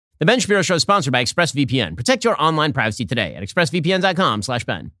The Ben Shapiro Show is sponsored by ExpressVPN. Protect your online privacy today at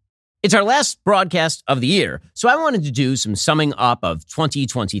expressvpn.com/Ben. It's our last broadcast of the year, so I wanted to do some summing up of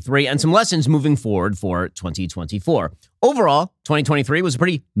 2023 and some lessons moving forward for 2024. Overall, 2023 was a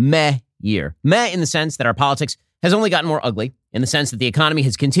pretty meh year. Meh in the sense that our politics has only gotten more ugly, in the sense that the economy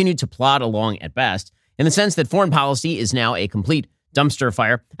has continued to plod along at best, in the sense that foreign policy is now a complete dumpster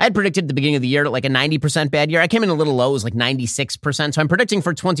fire. I had predicted at the beginning of the year like a 90% bad year. I came in a little low. It was like 96%. So I'm predicting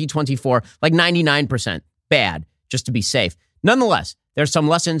for 2024 like 99% bad, just to be safe. Nonetheless, there's some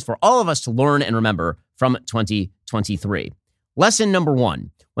lessons for all of us to learn and remember from 2023. Lesson number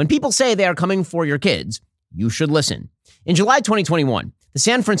 1. When people say they are coming for your kids, you should listen. In July 2021, the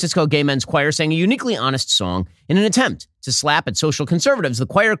San Francisco Gay Men's Choir sang a uniquely honest song in an attempt to slap at social conservatives. The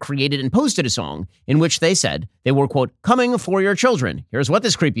choir created and posted a song in which they said they were, quote, coming for your children. Here's what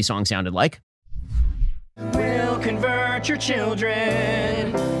this creepy song sounded like. We'll convert your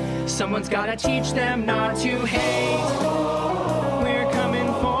children. Someone's gotta teach them not to hate. We're coming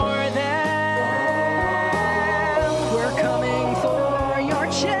for them. We're coming for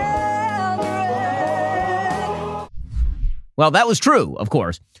your children. Well, that was true, of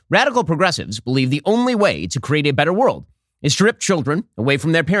course. Radical progressives believe the only way to create a better world is to rip children away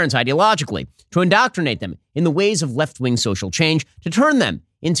from their parents ideologically, to indoctrinate them in the ways of left-wing social change, to turn them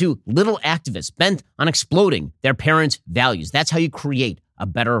into little activists bent on exploding their parents' values. That's how you create a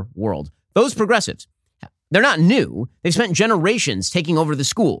better world. Those progressives, they're not new. They've spent generations taking over the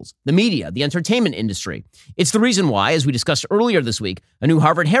schools, the media, the entertainment industry. It's the reason why, as we discussed earlier this week, a new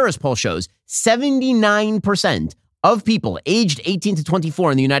Harvard-Harris poll shows 79% of people aged 18 to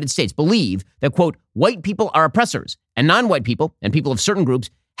 24 in the United States believe that, quote, white people are oppressors and non-white people and people of certain groups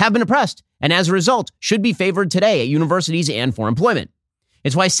have been oppressed and as a result should be favored today at universities and for employment.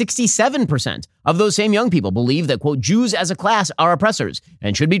 It's why 67% of those same young people believe that, quote, Jews as a class are oppressors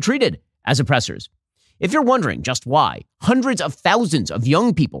and should be treated as oppressors. If you're wondering just why hundreds of thousands of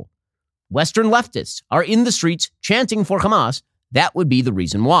young people, Western leftists, are in the streets chanting for Hamas, that would be the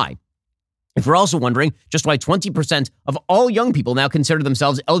reason why. If you're also wondering just why 20% of all young people now consider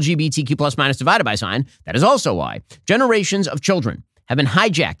themselves LGBTQ plus minus divided by sign, that is also why generations of children have been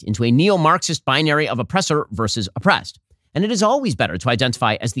hijacked into a neo-Marxist binary of oppressor versus oppressed. And it is always better to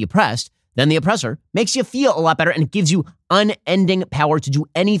identify as the oppressed than the oppressor. Makes you feel a lot better and it gives you unending power to do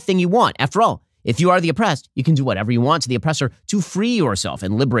anything you want. After all, if you are the oppressed, you can do whatever you want to the oppressor to free yourself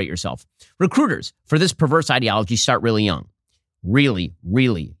and liberate yourself. Recruiters for this perverse ideology start really young. Really,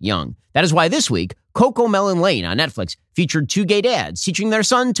 really young. That is why this week, Coco Melon Lane on Netflix featured 2 gay dads teaching their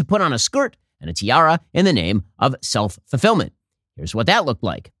son to put on a skirt and a tiara in the name of self-fulfillment. Here's what that looked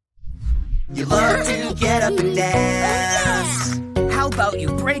like. You love to get up and dance. How about you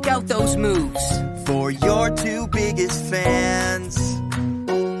break out those moves? For your 2 biggest fans.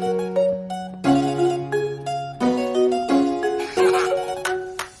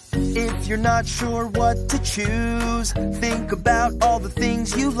 If you're not sure what to choose, think about all the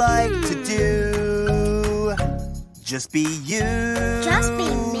things you like to do. Just be you. Just be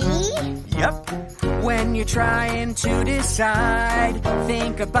me? Yep. When you're trying to decide,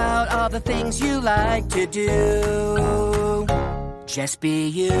 think about all the things you like to do. Just be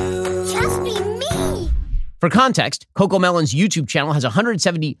you. Just be me. For context, Coco Melon's YouTube channel has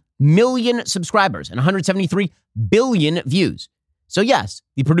 170 million subscribers and 173 billion views. So yes,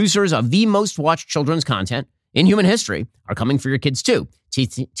 the producers of the most watched children's content in human history are coming for your kids too,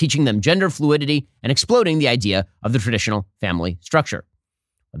 teaching them gender fluidity and exploding the idea of the traditional family structure.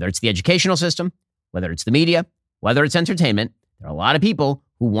 Whether it's the educational system, whether it's the media, whether it's entertainment, there are a lot of people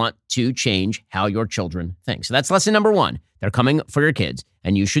who want to change how your children think. So that's lesson number 1. They're coming for your kids,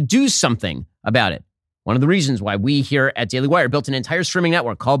 and you should do something about it. One of the reasons why we here at Daily Wire built an entire streaming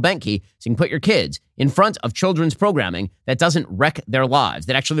network called Bentkey so you can put your kids in front of children's programming that doesn't wreck their lives,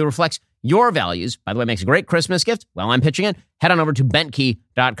 that actually reflects your values. By the way, makes a great Christmas gift. While I'm pitching it, head on over to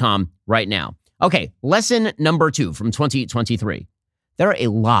bentkey.com right now. Okay, lesson number 2 from 2023. There are a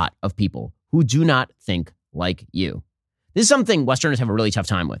lot of people who do not think like you. This is something Westerners have a really tough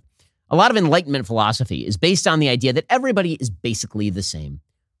time with. A lot of Enlightenment philosophy is based on the idea that everybody is basically the same.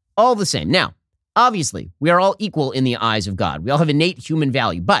 All the same. Now, obviously, we are all equal in the eyes of God. We all have innate human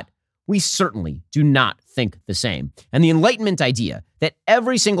value, but we certainly do not think the same. And the Enlightenment idea that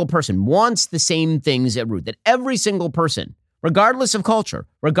every single person wants the same things at root, that every single person, regardless of culture,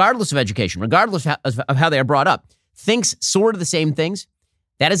 regardless of education, regardless of how they are brought up, thinks sort of the same things,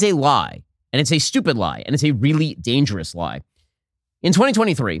 that is a lie. And it's a stupid lie, and it's a really dangerous lie. In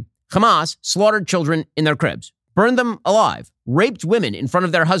 2023, Hamas slaughtered children in their cribs, burned them alive, raped women in front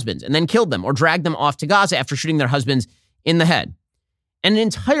of their husbands, and then killed them or dragged them off to Gaza after shooting their husbands in the head. And an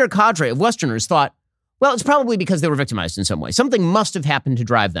entire cadre of Westerners thought, well, it's probably because they were victimized in some way. Something must have happened to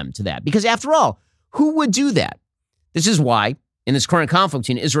drive them to that. Because after all, who would do that? This is why, in this current conflict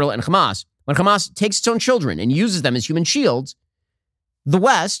between Israel and Hamas, when Hamas takes its own children and uses them as human shields, the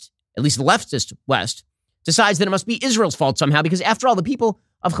West, at least the leftist West, decides that it must be Israel's fault somehow because, after all, the people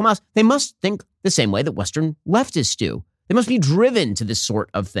of Hamas, they must think the same way that Western leftists do. They must be driven to this sort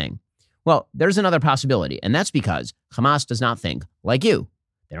of thing. Well, there's another possibility, and that's because Hamas does not think like you.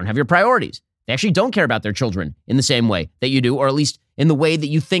 They don't have your priorities. They actually don't care about their children in the same way that you do, or at least in the way that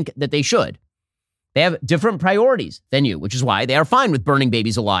you think that they should. They have different priorities than you, which is why they are fine with burning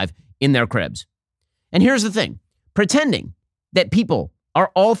babies alive in their cribs. And here's the thing. Pretending that people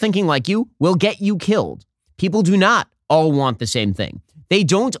are all thinking like you will get you killed. People do not all want the same thing. They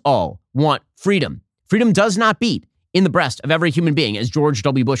don't all want freedom. Freedom does not beat in the breast of every human being, as George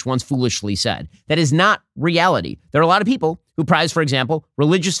W. Bush once foolishly said. That is not reality. There are a lot of people who prize, for example,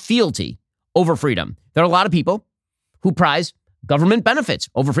 religious fealty over freedom. There are a lot of people who prize government benefits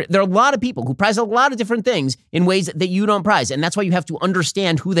over freedom. There are a lot of people who prize a lot of different things in ways that you don't prize. And that's why you have to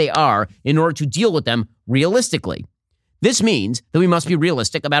understand who they are in order to deal with them realistically. This means that we must be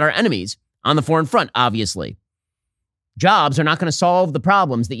realistic about our enemies on the foreign front, obviously. Jobs are not going to solve the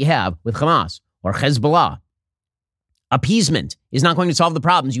problems that you have with Hamas or Hezbollah. Appeasement is not going to solve the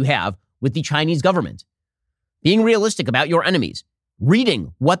problems you have with the Chinese government. Being realistic about your enemies,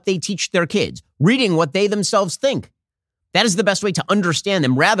 reading what they teach their kids, reading what they themselves think. That is the best way to understand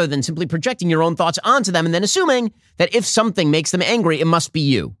them rather than simply projecting your own thoughts onto them and then assuming that if something makes them angry, it must be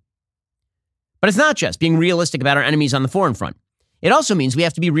you. But it's not just being realistic about our enemies on the foreign front. It also means we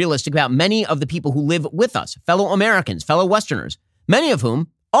have to be realistic about many of the people who live with us, fellow Americans, fellow Westerners, many of whom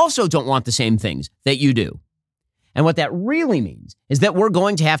also don't want the same things that you do. And what that really means is that we're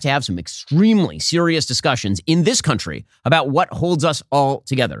going to have some extremely serious discussions in this country about what holds us all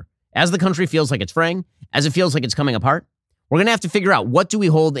together. As the country feels like it's fraying, as it feels like it's coming apart, we're going to have to figure out what do we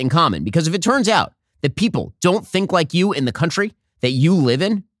hold in common. Because if it turns out that people don't think like you in the country that you live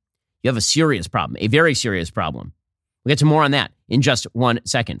in, you have a serious problem, a very serious problem. We'll get to more on that in just 1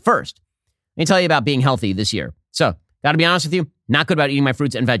 second. First, let me tell you about being healthy this year. So, got to be honest with you, not good about eating my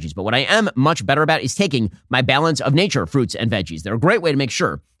fruits and veggies. But what I am much better about is taking my Balance of Nature fruits and veggies. They're a great way to make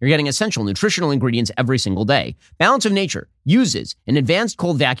sure you're getting essential nutritional ingredients every single day. Balance of Nature uses an advanced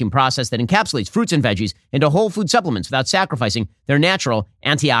cold vacuum process that encapsulates fruits and veggies into whole food supplements without sacrificing their natural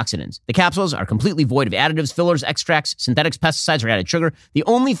antioxidants. The capsules are completely void of additives, fillers, extracts, synthetics, pesticides, or added sugar. The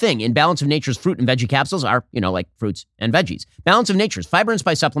only thing in Balance of Nature's fruit and veggie capsules are, like fruits and veggies. Balance of Nature's fiber and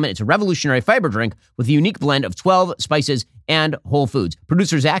spice supplement. It's a revolutionary fiber drink with a unique blend of 12 spices and whole foods.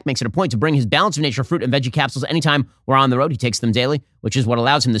 Producer Zach makes it a point to bring his Balance of Nature fruit and veggie capsules anytime we're on the road. He takes them daily, which is what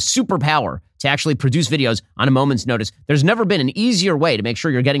allows him the superpower to actually produce videos on a moment's notice. There's never been an easier way to make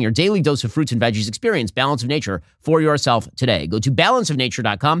sure you're getting your daily dose of fruits and veggies. Experience Balance of Nature for yourself today. Go to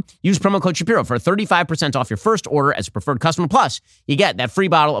balanceofnature.com. Use promo code Shapiro for 35% off your first order as a preferred customer. Plus, you get that free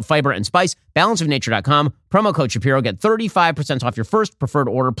bottle of fiber and spice. Balanceofnature.com. Promo code Shapiro. Get 35% off your first preferred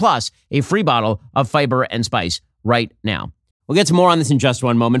order plus a free bottle of fiber and spice right now. We'll get to more on this in just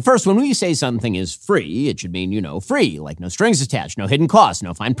one moment. First, when we say something is free, it should mean, free, like no strings attached, no hidden costs,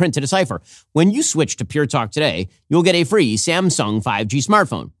 no fine print to decipher. When you switch to Pure Talk today, you'll get a free Samsung 5G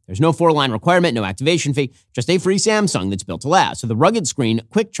smartphone. There's no 4-line requirement, no activation fee, just a free Samsung that's built to last with a rugged screen,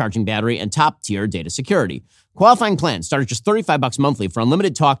 quick charging battery, and top-tier data security. Qualifying plans start at just $35 monthly for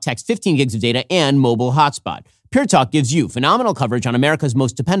unlimited talk, text, 15 gigs of data, and mobile hotspot. Pure Talk gives you phenomenal coverage on America's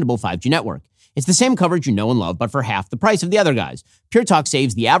most dependable 5G network. It's the same coverage you know and love, but for half the price of the other guys. Pure Talk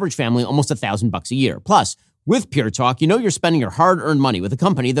saves the average family almost $1,000 a year. Plus, with Pure Talk, you know you're spending your hard-earned money with a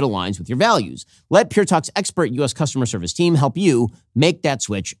company that aligns with your values. Let Pure Talk's expert U.S. customer service team help you make that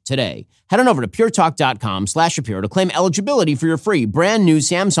switch today. Head on over to puretalk.com/Shapiro to claim eligibility for your free brand new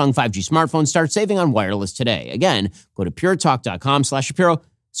Samsung 5G smartphone. Start saving on wireless today. Again, go to puretalk.com/Shapiro.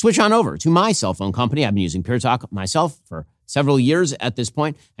 Switch on over to my cell phone company. I've been using Pure Talk myself for several years at this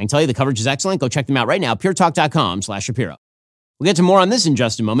point. I can tell you the coverage is excellent. Go check them out right now, puretalk.com/Shapiro. We'll get to more on this in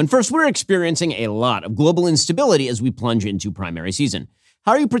just a moment. First, we're experiencing a lot of global instability as we plunge into primary season.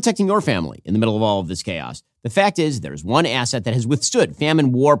 How are you protecting your family in the middle of all of this chaos? The fact is, there's one asset that has withstood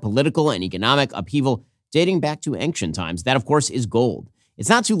famine, war, political, and economic upheaval dating back to ancient times. That, of course, is gold. It's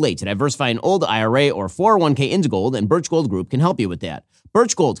not too late to diversify an old IRA or 401k into gold, and Birch Gold Group can help you with that.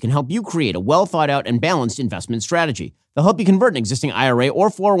 Birch Gold can help you create a well-thought-out and balanced investment strategy. They'll help you convert an existing IRA or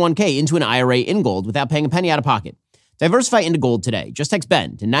 401k into an IRA in gold without paying a penny out of pocket. Diversify into gold today. Just text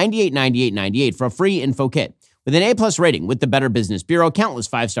BEN to 989898 for a free info kit. With an A-plus rating with the Better Business Bureau, countless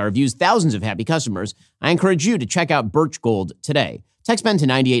 5-star reviews, thousands of happy customers, I encourage you to check out Birch Gold today. Text BEN to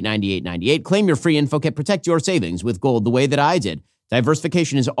 989898. Claim your free info kit. Protect your savings with gold the way that I did.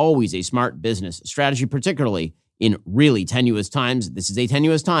 Diversification is always a smart business strategy, particularly in really tenuous times. This is a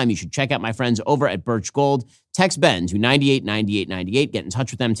tenuous time. You should check out my friends over at Birch Gold. Text BEN to 989898. Get in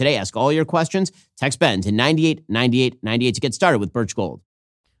touch with them today. Ask all your questions. Text BEN to 989898 to get started with Birch Gold.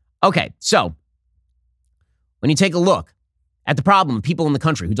 Okay, so when you take a look at the problem of people in the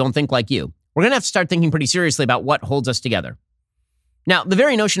country who don't think like you, we're going to have to start thinking pretty seriously about what holds us together. Now, the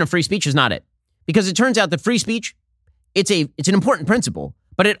very notion of free speech is not it, because it turns out that free speech, it's an important principle,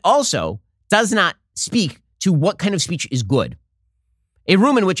 but it also does not speak to what kind of speech is good. A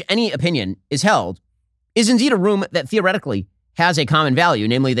room in which any opinion is held is indeed a room that theoretically has a common value,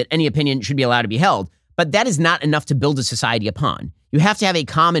 namely that any opinion should be allowed to be held, but that is not enough to build a society upon. You have to have a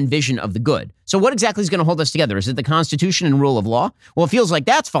common vision of the good. So what exactly is going to hold us together? Is it the Constitution and rule of law? Well, it feels like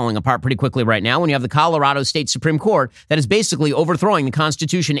that's falling apart pretty quickly right now when you have the Colorado State Supreme Court that is basically overthrowing the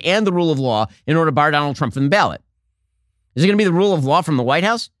Constitution and the rule of law in order to bar Donald Trump from the ballot. Is it going to be the rule of law from the White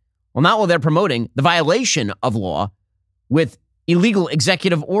House? Well, not while they're promoting the violation of law with illegal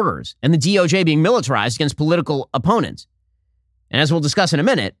executive orders and the DOJ being militarized against political opponents. And as we'll discuss in a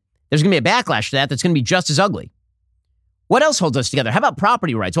minute, there's going to be a backlash to that that's going to be just as ugly. What else holds us together? How about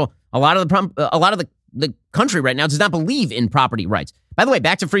property rights? Well, a lot of the country right now does not believe in property rights. By the way,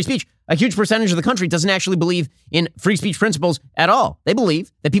 back to free speech. A huge percentage of the country doesn't actually believe in free speech principles at all. They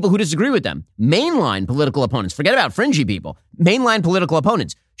believe that people who disagree with them, mainline political opponents, forget about fringy people, mainline political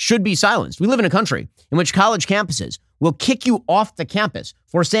opponents should be silenced. We live in a country in which college campuses will kick you off the campus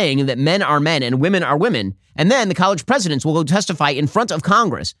for saying that men are men and women are women. And then the college presidents will go testify in front of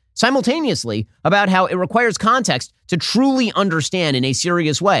Congress simultaneously about how it requires context to truly understand in a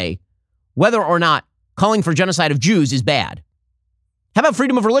serious way whether or not calling for genocide of Jews is bad. How about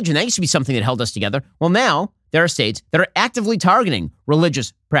freedom of religion? That used to be something that held us together. Well, now there are states that are actively targeting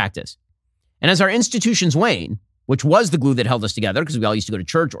religious practice. And as our institutions wane, which was the glue that held us together because we all used to go to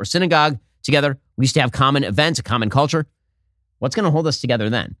church or synagogue together, we used to have common events, a common culture, what's going to hold us together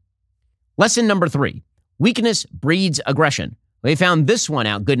then? Lesson number 3, weakness breeds aggression. We found this one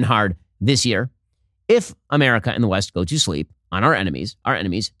out good and hard this year. If America and the West go to sleep on our enemies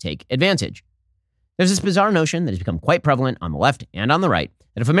take advantage. There's this bizarre notion that has become quite prevalent on the left and on the right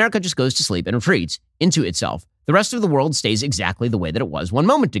that if America just goes to sleep and retreats into itself, the rest of the world stays exactly the way that it was one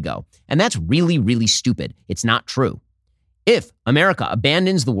moment ago. And that's really, really stupid. It's not true. If America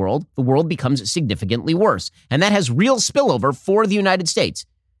abandons the world becomes significantly worse. And that has real spillover for the United States.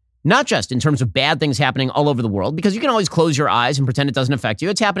 Not just in terms of bad things happening all over the world, because you can always close your eyes and pretend it doesn't affect you.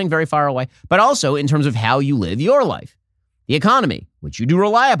 It's happening very far away. But also in terms of how you live your life. The economy, which you do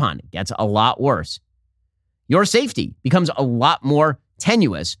rely upon, gets a lot worse. Your safety becomes a lot more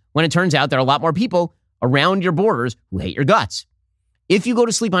tenuous when it turns out there are a lot more people around your borders who hate your guts. If you go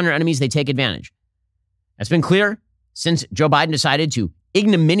to sleep on your enemies, they take advantage. That's been clear since Joe Biden decided to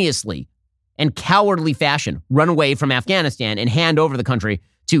ignominiously and cowardly fashion run away from Afghanistan and hand over the country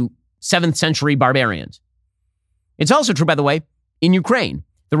to 7th century barbarians. It's also true, by the way, in Ukraine.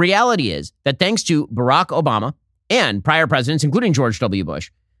 The reality is that thanks to Barack Obama and prior presidents, including George W. Bush,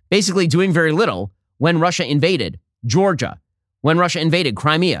 basically doing very little when Russia invaded Georgia, when Russia invaded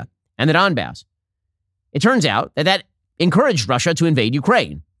Crimea and the Donbass, it turns out that encouraged Russia to invade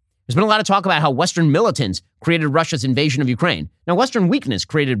Ukraine. There's been a lot of talk about how Western militants created Russia's invasion of Ukraine. Now, Western weakness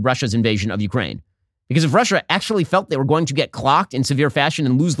created Russia's invasion of Ukraine. Because if Russia actually felt they were going to get clocked in severe fashion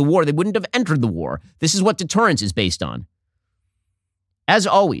and lose the war, they wouldn't have entered the war. This is what deterrence is based on. As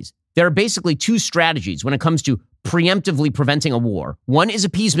always, there are basically 2 strategies when it comes to preemptively preventing a war. One is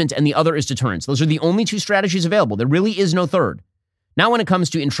appeasement and the other is deterrence. Those are the only 2 strategies available. There really is no third. Not when it comes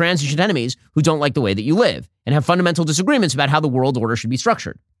to intransigent enemies who don't like the way that you live and have fundamental disagreements about how the world order should be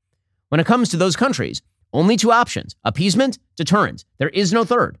structured. When it comes to those countries, only 2 options: appeasement, deterrence. There is no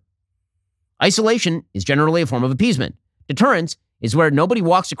third. Isolation is generally a form of appeasement. Deterrence is where nobody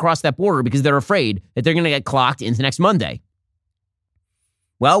walks across that border because they're afraid that they're going to get clocked into next Monday.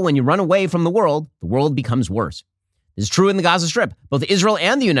 Well, when you run away from the world becomes worse. This is true in the Gaza Strip. Both Israel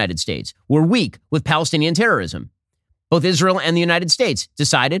and the United States were weak with Palestinian terrorism. Both Israel and the United States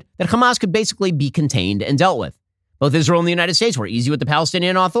decided that Hamas could basically be contained and dealt with. Both Israel and the United States were easy with the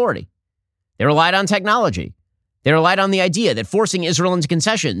Palestinian Authority. They relied on technology. They relied on the idea that forcing Israel into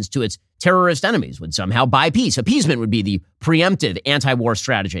concessions to its terrorist enemies would somehow buy peace. Appeasement would be the preemptive anti-war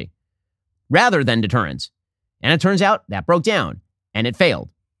strategy rather than deterrence. And it turns out that broke down and it failed.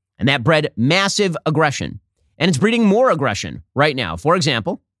 And that bred massive aggression. And it's breeding more aggression right now. For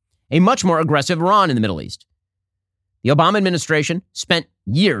example, a much more aggressive Iran in the Middle East. The Obama administration spent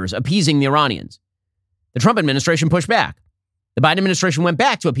years appeasing the Iranians. The Trump administration pushed back. the Biden administration went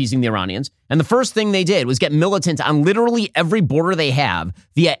back to appeasing the Iranians, and the first thing they did was get militants on literally every border they have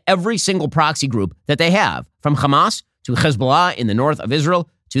via every single proxy group that they have, from Hamas to Hezbollah in the north of Israel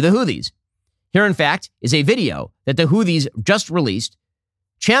to the Houthis. Here, in fact, is a video that the Houthis just released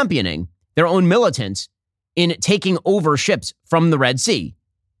championing their own militants in taking over ships from the Red Sea.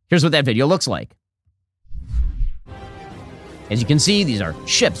 Here's what that video looks like. As you can see, these are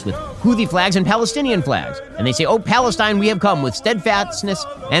ships with Houthi flags and Palestinian flags. And they say, "Oh, Palestine, we have come with steadfastness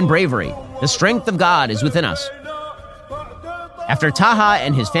and bravery. The strength of God is within us." After Taha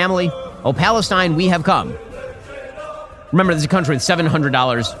and his family, "Oh, Palestine, we have come." Remember, this is a country with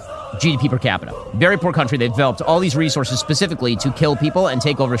 $700 GDP per capita. Very poor country. They've developed all these resources specifically to kill people and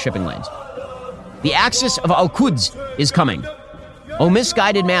take over shipping lanes. The Axis of Al-Quds is coming. "Oh,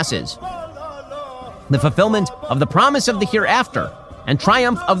 misguided masses. The fulfillment of the promise of the hereafter and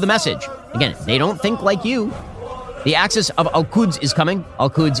triumph of the message." Again, they don't think like you. The Axis of Al-Quds is coming.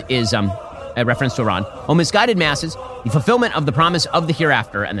 Al-Quds is a reference to Iran. "Oh, misguided masses, the fulfillment of the promise of the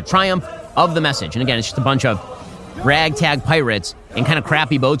hereafter and the triumph of the message." And again, it's just a bunch of ragtag pirates in kind of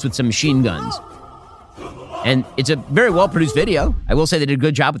crappy boats with some machine guns. And it's a very well-produced video. I will say they did a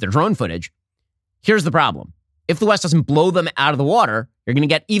good job with their drone footage. Here's the problem. If the West doesn't blow them out of the water, you're going to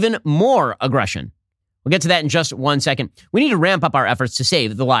get even more aggression. We'll get to that in just 1 second. We need to ramp up our efforts to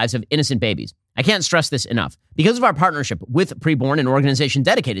save the lives of innocent babies. I can't stress this enough. Because of our partnership with Preborn, an organization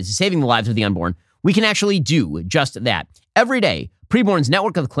dedicated to saving the lives of the unborn, we can actually do just that. Every day, Preborn's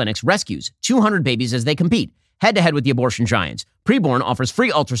network of clinics rescues 200 babies as they compete head-to-head with the abortion giants. Preborn offers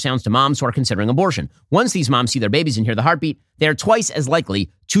free ultrasounds to moms who are considering abortion. Once these moms see their babies and hear the heartbeat, they are twice as likely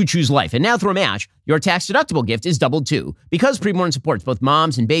to choose life. And now through a match, your tax-deductible gift is doubled too. Because Preborn supports both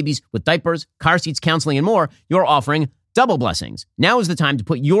moms and babies with diapers, car seats, counseling, and more, you're offering double blessings. Now is the time to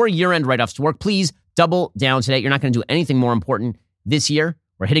put your year-end write-offs to work. Please double down today. You're not going to do anything more important this year.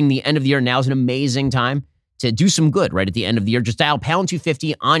 We're hitting the end of the year. Now is an amazing time to do some good right at the end of the year. Just dial pound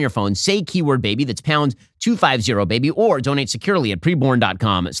 250 on your phone. Say keyword baby. That's pound 250 baby, or donate securely at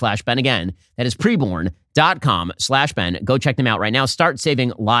preborn.com/Ben. Again, that is preborn.com/Ben. Go check them out right now. Start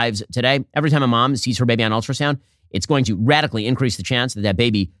saving lives today. Every time a mom sees her baby on ultrasound, it's going to radically increase the chance that that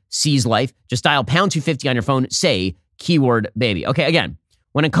baby sees life. Just dial pound 250 on your phone. Say keyword baby. Okay, again,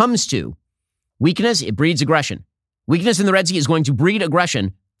 when it comes to weakness, it breeds aggression. Weakness in the Red Sea is going to breed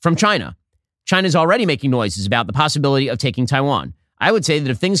aggression from China. China's already making noises about the possibility of taking Taiwan. I would say that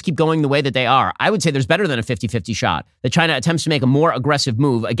if things keep going the way that they are, I would say there's better than a 50-50 shot that China attempts to make a more aggressive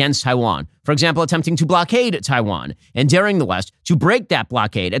move against Taiwan. For example, attempting to blockade Taiwan and daring the West to break that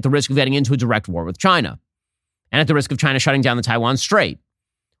blockade at the risk of getting into a direct war with China, and at the risk of China shutting down the Taiwan Strait,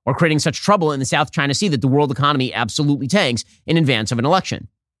 or creating such trouble in the South China Sea that the world economy absolutely tanks in advance of an election.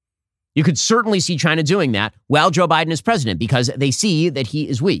 You could certainly see China doing that while Joe Biden is president, because they see that he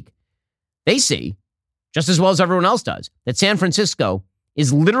is weak. They see, just as well as everyone else does, that San Francisco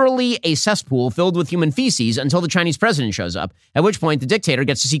is literally a cesspool filled with human feces until the Chinese president shows up, at which point the dictator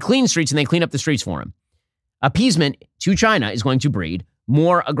gets to see clean streets and they clean up the streets for him. Appeasement to China is going to breed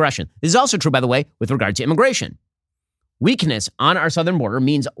more aggression. This is also true, by the way, with regard to immigration. Weakness on our southern border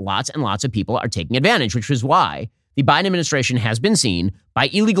means lots and lots of people are taking advantage, which is why the Biden administration has been seen by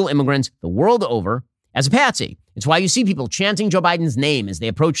illegal immigrants the world over as a patsy. It's why you see people chanting Joe Biden's name as they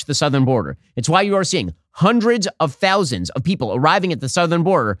approach the southern border. It's why you are seeing hundreds of thousands of people arriving at the southern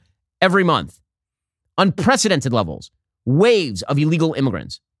border every month. Unprecedented levels, waves of illegal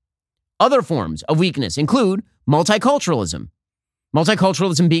immigrants. Other forms of weakness include multiculturalism.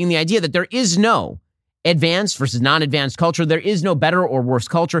 Multiculturalism being the idea that there is no advanced versus non-advanced culture. There is no better or worse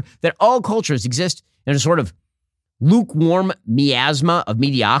culture, that all cultures exist in a sort of lukewarm miasma of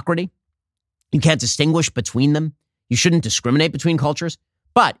mediocrity. You can't distinguish between them. You shouldn't discriminate between cultures.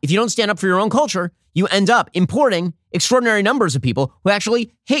 But if you don't stand up for your own culture, you end up importing extraordinary numbers of people who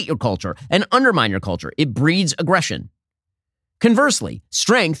actually hate your culture and undermine your culture. It breeds aggression. Conversely,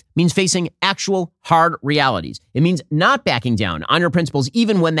 strength means facing actual hard realities. It means not backing down on your principles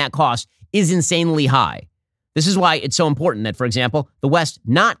even when that cost is insanely high. This is why it's so important that, for example, the West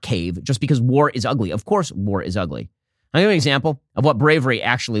not cave just because war is ugly. Of course, war is ugly. I'll give you an example of what bravery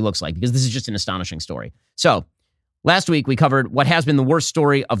actually looks like, because this is just an astonishing story. So, last week we covered what has been the worst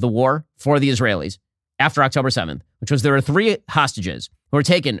story of the war for the Israelis after October 7th, which was there were 3 hostages who were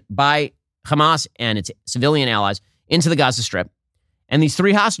taken by Hamas and its civilian allies into the Gaza Strip. And these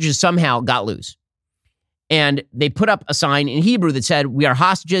 3 hostages somehow got loose. And they put up a sign in Hebrew that said, "We are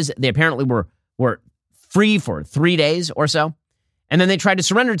hostages." They apparently were free for 3 days or so. And then they tried to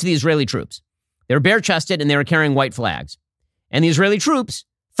surrender to the Israeli troops. They were bare-chested and they were carrying white flags. And the Israeli troops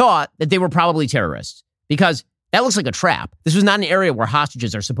thought that they were probably terrorists, because That looks like a trap. This was not an area where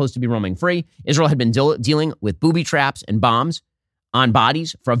hostages are supposed to be roaming free. Israel had been dealing with booby traps and bombs on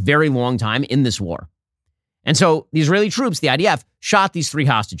bodies for a very long time in this war. And so the Israeli troops, the IDF, shot these 3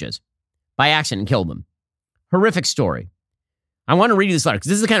 hostages by accident and killed them. Horrific story. I want to read you this letter because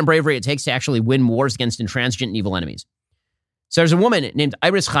this is the kind of bravery it takes to actually win wars against intransigent and evil enemies. So there's a woman named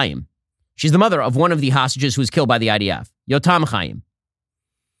Iris Chaim. She's the mother of one of the hostages who was killed by the IDF, Yotam Chaim.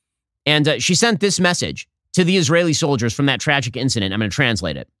 And she sent this message to the Israeli soldiers from that tragic incident. I'm going to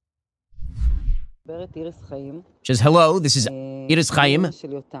translate it. She says, hello, this is Iris Chaim.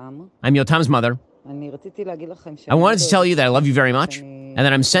 I'm Yotam's mother. I wanted to tell you that I love you very much and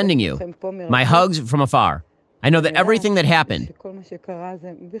that I'm sending you my hugs from afar. I know that everything that happened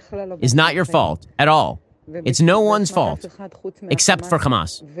is not your fault at all. It's no one's fault except for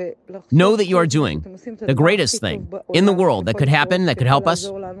Hamas. Know that you are doing the greatest thing in the world that could happen, that could help us.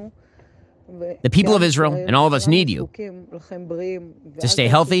 The people of Israel and all of us need you to stay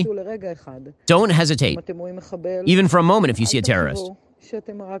healthy. Don't hesitate, even for a moment, if you see a terrorist.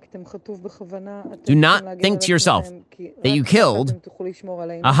 Do not think to yourself that you killed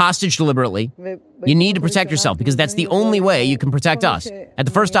a hostage deliberately. You need to protect yourself because that's the only way you can protect us. At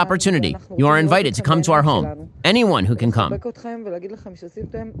the first opportunity, you are invited to come to our home. Anyone who can come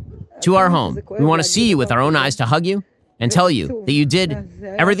to our home. We want to see you with our own eyes, to hug you and tell you that you did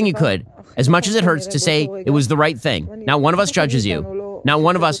everything you could, as much as it hurts to say it was the right thing. Not one of us judges you. Not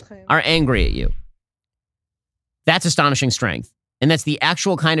one of us are angry at you. That's astonishing strength. And that's the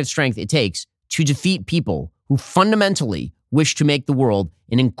actual kind of strength it takes to defeat people who fundamentally wish to make the world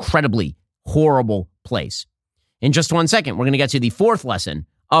an incredibly horrible place. In just 1 second, we're going to get to the 4th lesson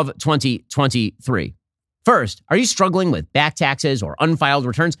of 2023. First, are you struggling with back taxes or unfiled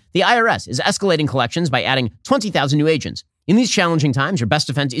returns? The IRS is escalating collections by adding 20,000 new agents. In these challenging times, your best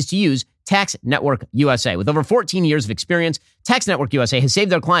defense is to use Tax Network USA. With over 14 years of experience, Tax Network USA has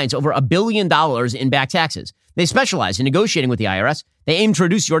saved their clients over $1 billion in back taxes. They specialize in negotiating with the IRS. They aim to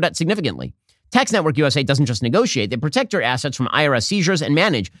reduce your debt significantly. Tax Network USA doesn't just negotiate, they protect your assets from IRS seizures and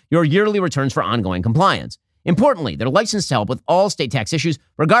manage your yearly returns for ongoing compliance. Importantly, they're licensed to help with all state tax issues,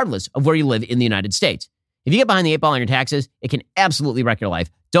 regardless of where you live in the United States. If you get behind the 8 ball on your taxes, it can absolutely wreck your life.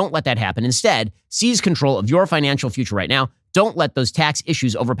 Don't let that happen. Instead, seize control of your financial future right now. Don't let those tax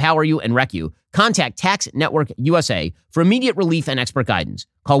issues overpower you and wreck you. Contact Tax Network USA for immediate relief and expert guidance.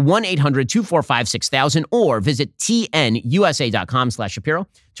 Call 1-800-245-6000 or visit tnusa.com/Shapiro.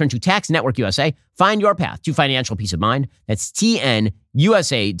 Turn to Tax Network USA. Find your path to financial peace of mind. That's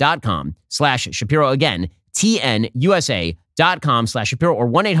tnusa.com/Shapiro. Again, tnusa.com/Shapiro or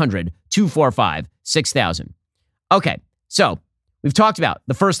 1-800-245-6000. Okay, so we've talked about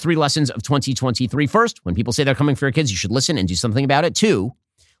the first 3 lessons of 2023. First, when people say they're coming for your kids, you should listen and do something about it. 2,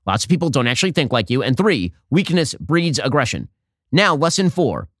 lots of people don't actually think like you. And 3, weakness breeds aggression. Now, lesson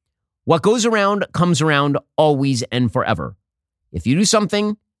 4, what goes around comes around always and forever. If you do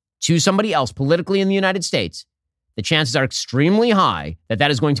something to somebody else politically in the United States, the chances are extremely high that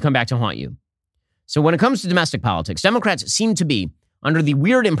that is going to come back to haunt you. So when it comes to domestic politics, Democrats seem to be under the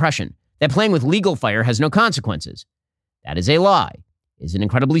weird impression that playing with legal fire has no consequences. That is a lie. It's an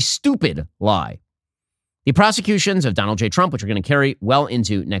incredibly stupid lie. The prosecutions of Donald J. Trump, which are going to carry well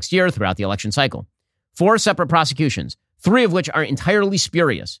into next year throughout the election cycle. 4 separate prosecutions, 3 of which are entirely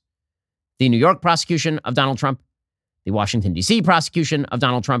spurious. The New York prosecution of Donald Trump, the Washington, D.C. prosecution of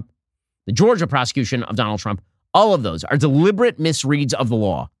Donald Trump, the Georgia prosecution of Donald Trump. All of those are deliberate misreads of the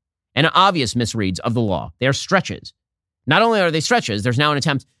law and obvious misreads of the law. They are stretches. Not only are they stretches, there's now an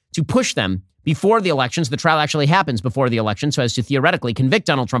attempt to push them before the election, so the trial actually happens before the election, so as to theoretically convict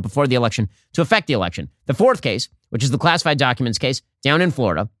Donald Trump before the election to affect the election. The 4th case, which is the classified documents case down in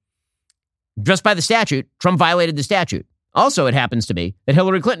Florida, just by the statute, Trump violated the statute. Also, it happens to be that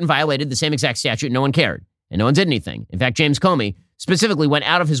Hillary Clinton violated the same exact statute. No one cared, and no one did anything. In fact, James Comey specifically went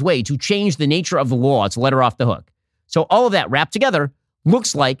out of his way to change the nature of the law to let her off the hook. So all of that wrapped together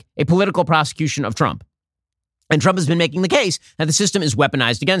looks like a political prosecution of Trump. And Trump has been making the case that the system is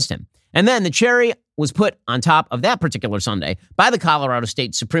weaponized against him. And then the cherry was put on top of that particular Sunday by the Colorado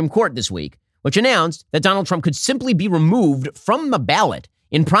State Supreme Court this week, which announced that Donald Trump could simply be removed from the ballot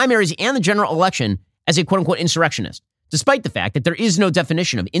in primaries and the general election as a quote-unquote insurrectionist, despite the fact that there is no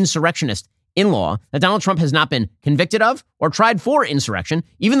definition of insurrectionist in law, that Donald Trump has not been convicted of or tried for insurrection.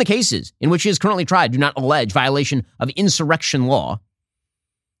 Even the cases in which he is currently tried do not allege violation of insurrection law.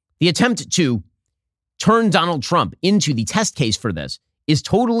 The attempt to turn Donald Trump into the test case for this is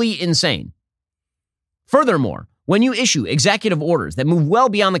totally insane. Furthermore, when you issue executive orders that move well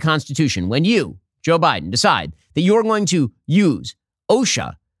beyond the Constitution, when you, Joe Biden, decide that you're going to use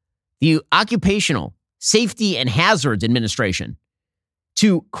OSHA, the Occupational Safety and Hazards Administration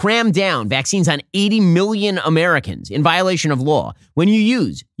to cram down vaccines on 80 million Americans in violation of law, when you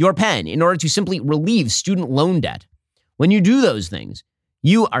use your pen in order to simply relieve student loan debt, when you do those things,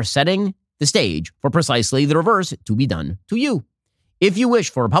 you are setting the stage for precisely the reverse to be done to you. If you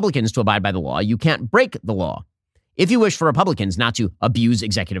wish for Republicans to abide by the law, you can't break the law. If you wish for Republicans not to abuse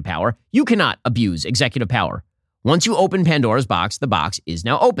executive power, you cannot abuse executive power. Once you open Pandora's box, the box is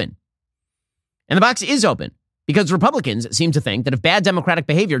now open. And the box is open because Republicans seem to think that if bad Democratic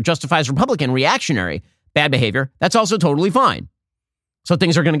behavior justifies Republican reactionary bad behavior, that's also totally fine. So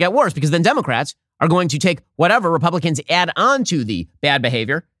things are going to get worse because then Democrats are going to take whatever Republicans add on to the bad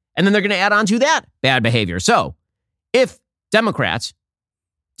behavior, and then they're going to add on to that bad behavior. So if Democrats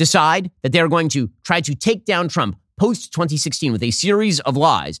decide that they're going to try to take down Trump post-2016 with a series of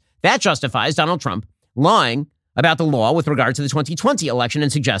lies, that justifies Donald Trump lying about the law with regard to the 2020 election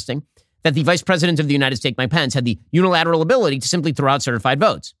and suggesting that the Vice President of the United States, Mike Pence, had the unilateral ability to simply throw out certified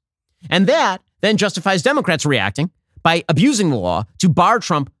votes. And that then justifies Democrats reacting by abusing the law to bar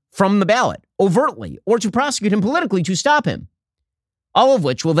Trump from the ballot overtly or to prosecute him politically to stop him. All of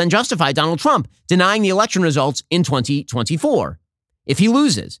which will then justify Donald Trump denying the election results in 2024 if he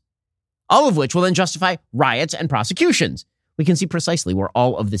loses. All of which will then justify riots and prosecutions. We can see precisely where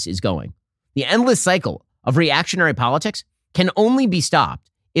all of this is going. The endless cycle of reactionary politics can only be stopped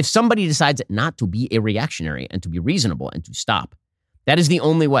if somebody decides not to be a reactionary and to be reasonable and to stop. That is the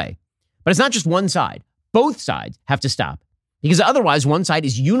only way. But it's not just one side. Both sides have to stop because otherwise one side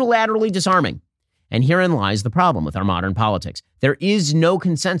is unilaterally disarming. And herein lies the problem with our modern politics. There is no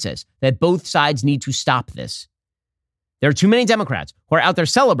consensus that both sides need to stop this. There are too many Democrats who are out there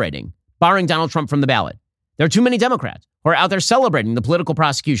celebrating barring Donald Trump from the ballot. There are too many Democrats who are out there celebrating the political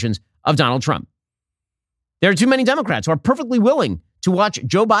prosecutions of Donald Trump. There are too many Democrats who are perfectly willing to watch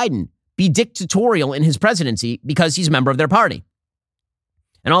Joe Biden be dictatorial in his presidency because he's a member of their party.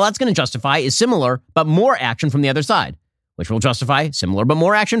 And all that's going to justify is similar but more action from the other side, which will justify similar but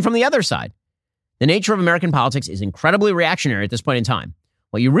more action from the other side. The nature of American politics is incredibly reactionary at this point in time.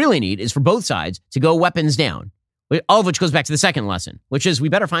 What you really need is for both sides to go weapons down, all of which goes back to the second lesson, which is we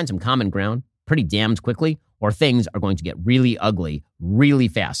better find some common ground pretty damned quickly or things are going to get really ugly really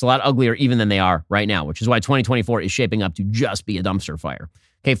fast, a lot uglier even than they are right now, which is why 2024 is shaping up to just be a dumpster fire.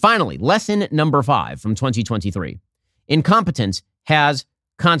 Okay, finally, lesson number 5 from 2023. Incompetence has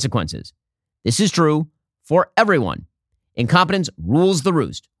consequences. This is true for everyone. Incompetence rules the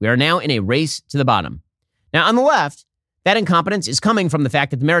roost. We are now in a race to the bottom. Now, on the left, that incompetence is coming from the fact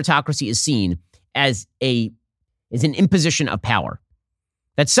that the meritocracy is seen as an imposition of power.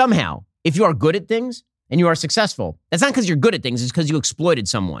 That somehow, if you are good at things and you are successful, that's not because you're good at things, it's because you exploited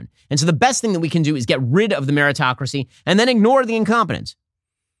someone. And so the best thing that we can do is get rid of the meritocracy and then ignore the incompetence.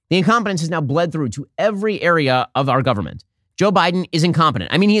 The incompetence has now bled through to every area of our government. Joe Biden is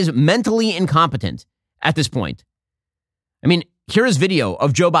incompetent. I mean, he is mentally incompetent at this point. I mean, here is video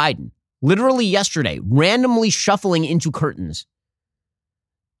of Joe Biden literally yesterday randomly shuffling into curtains.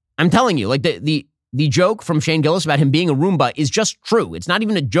 I'm telling you, like the joke from Shane Gillis about him being a Roomba is just true. It's not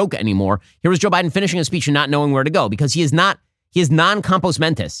even a joke anymore. Here was Joe Biden finishing a speech and not knowing where to go because he is non-compos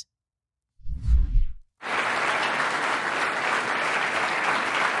mentis.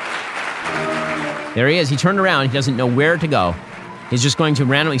 There he is. He turned around. He doesn't know where to go. He's just going to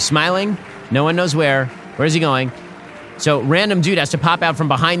randomly smiling. No one knows where. Where is he going? So random dude has to pop out from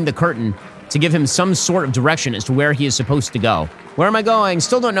behind the curtain to give him some sort of direction as to where he is supposed to go. Where am I going?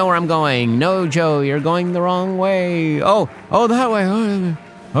 Still don't know where I'm going. No, Joe, you're going the wrong way. Oh, that way. Oh,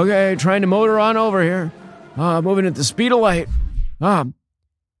 okay, trying to motor on over here. Moving at the speed of light.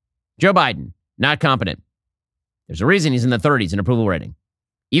 Joe Biden, not competent. There's a reason he's in the 30s in approval rating.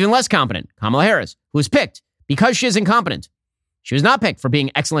 Even less competent, Kamala Harris, who was picked because she is incompetent. She was not picked for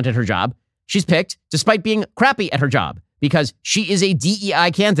being excellent at her job. She's picked despite being crappy at her job because she is a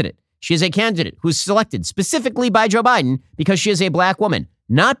DEI candidate. She is a candidate who's selected specifically by Joe Biden because she is a black woman,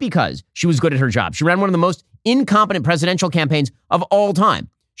 not because she was good at her job. She ran one of the most incompetent presidential campaigns of all time.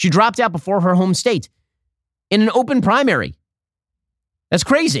 She dropped out before her home state in an open primary. That's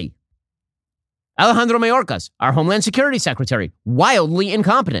crazy. Alejandro Mayorkas, our Homeland Security Secretary, wildly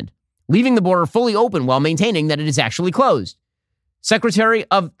incompetent, leaving the border fully open while maintaining that it is actually closed. Secretary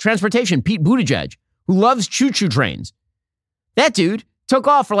of Transportation, Pete Buttigieg, who loves choo-choo trains. That dude took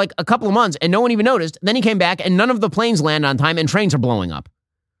off for like a couple of months and no one even noticed. Then he came back and none of the planes land on time and trains are blowing up.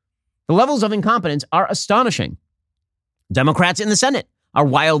 The levels of incompetence are astonishing. Democrats in the Senate are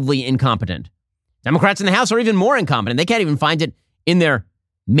wildly incompetent. Democrats in the House are even more incompetent. They can't even find it in their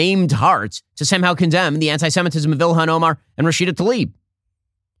maimed hearts to somehow condemn the anti-Semitism of Ilhan Omar and Rashida Tlaib.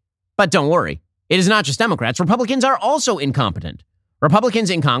 But don't worry. It is not just Democrats. Republicans are also incompetent. Republicans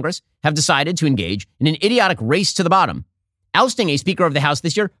in Congress have decided to engage in an idiotic race to the bottom, ousting a Speaker of the House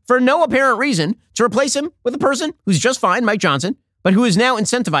this year for no apparent reason to replace him with a person who's just fine, Mike Johnson, but who is now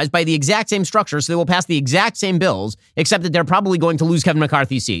incentivized by the exact same structure, so they will pass the exact same bills, except that they're probably going to lose Kevin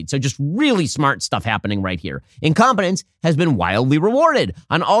McCarthy's seat. So just really smart stuff happening right here. Incompetence has been wildly rewarded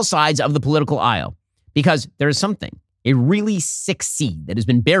on all sides of the political aisle because there is something, a really sick seed that has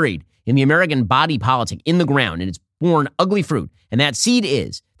been buried in the American body politic in the ground, and it's borne ugly fruit. And that seed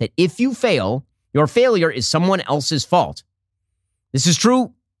is that if you fail, your failure is someone else's fault. This is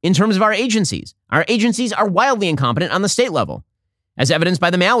true in terms of our agencies. Our agencies are wildly incompetent on the state level, as evidenced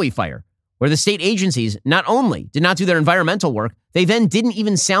by the Maui fire, where the state agencies not only did not do their environmental work, they then didn't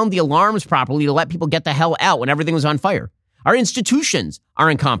even sound the alarms properly to let people get the hell out when everything was on fire. Our institutions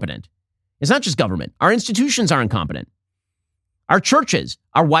are incompetent. It's not just government. Our institutions are incompetent. Our churches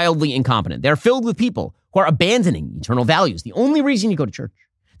are wildly incompetent. They're filled with people who are abandoning eternal values. The only reason you go to church,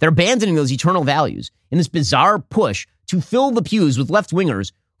 they're abandoning those eternal values in this bizarre push to fill the pews with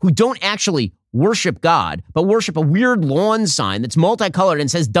left-wingers who don't actually worship God, but worship a weird lawn sign that's multicolored and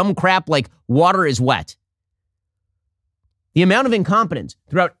says dumb crap like water is wet. The amount of incompetence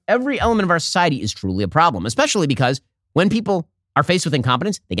throughout every element of our society is truly a problem, especially because when people are faced with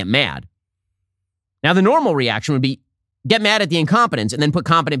incompetence, they get mad. Now, the normal reaction would be get mad at the incompetence and then put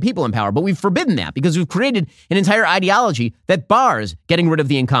competent people in power. But we've forbidden that because we've created an entire ideology that bars getting rid of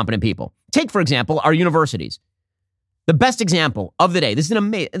the incompetent people. Take, for example, our universities. The best example of the day. This is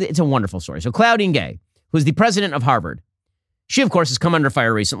it's a wonderful story. So Claudine Gay, who is the president of Harvard, she, of course, has come under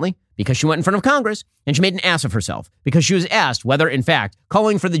fire recently because she went in front of Congress and she made an ass of herself because she was asked whether, in fact,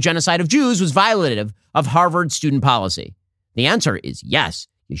 calling for the genocide of Jews was violative of Harvard student policy. The answer is yes.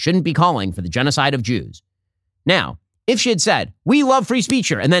 You shouldn't be calling for the genocide of Jews. Now, if she had said, we love free speech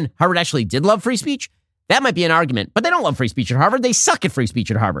here, and then Harvard actually did love free speech, that might be an argument, but they don't love free speech at Harvard. They suck at free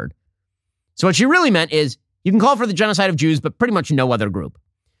speech at Harvard. So what she really meant is you can call for the genocide of Jews, but pretty much no other group.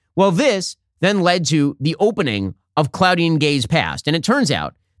 Well, this then led to the opening of Claudine Gay's past. And it turns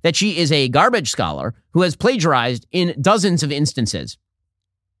out that she is a garbage scholar who has plagiarized in dozens of instances.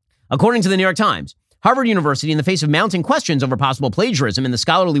 According to the New York Times, Harvard University, in the face of mounting questions over possible plagiarism in the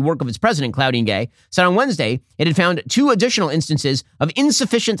scholarly work of its president, Claudine Gay, said on Wednesday it had found 2 additional instances of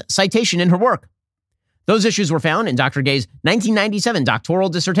insufficient citation in her work. Those issues were found in Dr. Gay's 1997 doctoral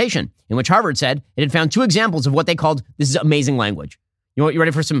dissertation, in which Harvard said it had found 2 examples of what they called, this is amazing language. You know what, you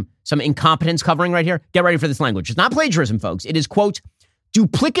ready for some incompetence covering right here? Get ready for this language. It's not plagiarism, folks. It is, quote,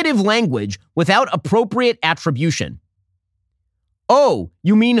 duplicative language without appropriate attribution. Oh,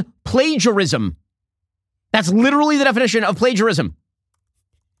 you mean plagiarism. That's literally the definition of plagiarism.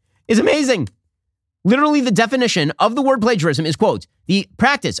 It's amazing. Literally, the definition of the word plagiarism is, quote, the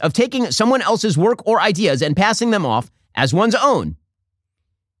practice of taking someone else's work or ideas and passing them off as one's own.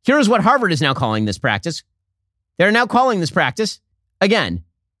 Here's what Harvard is now calling this practice. They're now calling this practice, again,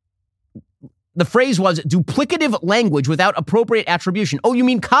 the phrase was duplicative language without appropriate attribution. Oh, you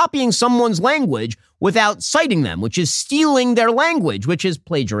mean copying someone's language without citing them, which is stealing their language, which is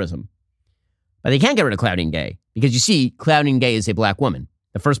plagiarism. But they can't get rid of Claudine Gay because, you see, Claudine Gay is a black woman,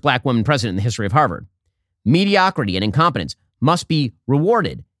 the first black woman president in the history of Harvard. Mediocrity and incompetence must be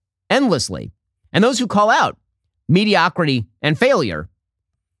rewarded endlessly. And those who call out mediocrity and failure,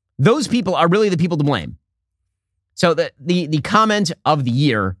 those people are really the people to blame. So the comment of the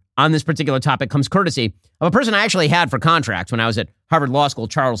year on this particular topic comes courtesy of a person I actually had for contract when I was at Harvard Law School,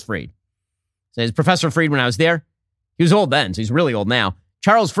 Charles Freed. So as Professor Freed when I was there, he was old then, so he's really old now.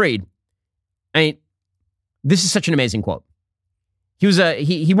 Charles Freed, I mean, this is such an amazing quote. He was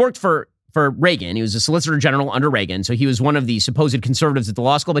he worked for Reagan. He was a Solicitor General under Reagan, so he was one of the supposed conservatives at the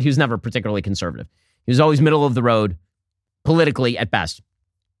law school, but he was never particularly conservative. He was always middle of the road, politically at best.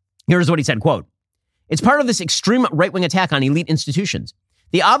 Here's what he said, quote, it's part of this extreme right-wing attack on elite institutions.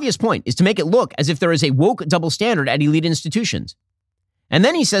 The obvious point is to make it look as if there is a woke double standard at elite institutions. And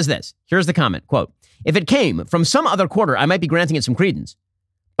then he says this. Here's the comment, quote, if it came from some other quarter, I might be granting it some credence,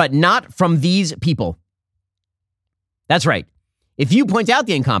 but not from these people. That's right. If you point out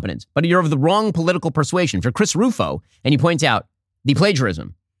the incompetence, but you're of the wrong political persuasion, if you're Chris Rufo and you point out the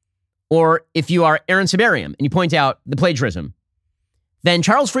plagiarism, or if you are Aaron Sibarium and you point out the plagiarism, then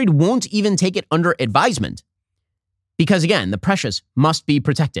Charles Freed won't even take it under advisement because, again, the precious must be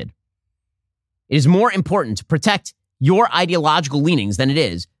protected. It is more important to protect your ideological leanings than it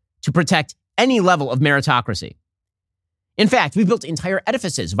is to protect any level of meritocracy. In fact, we've built entire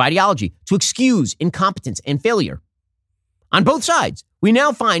edifices of ideology to excuse incompetence and failure. On both sides, we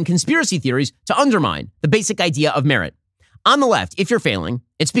now find conspiracy theories to undermine the basic idea of merit. On the left, if you're failing,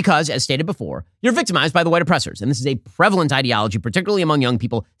 it's because, as stated before, you're victimized by the white oppressors. And this is a prevalent ideology, particularly among young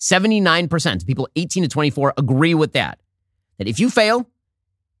people. 79% of people 18 to 24 agree with that. That if you fail,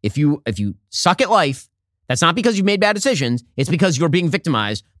 if you suck at life, that's not because you've made bad decisions. It's because you're being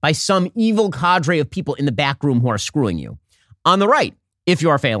victimized by some evil cadre of people in the back room who are screwing you. On the right, if you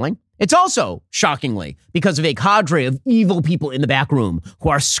are failing, it's also, shockingly, because of a cadre of evil people in the back room who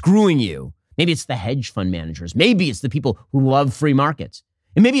are screwing you. Maybe it's the hedge fund managers. Maybe it's the people who love free markets.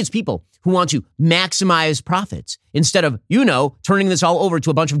 And maybe it's people who want to maximize profits instead of, turning this all over to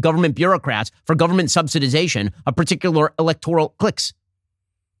a bunch of government bureaucrats for government subsidization of particular electoral cliques.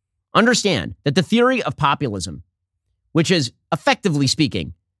 Understand that the theory of populism, which is effectively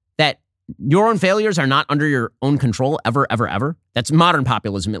speaking that your own failures are not under your own control ever, ever, ever. That's modern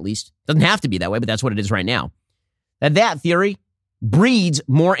populism, at least. Doesn't have to be that way, but that's what it is right now. That theory breeds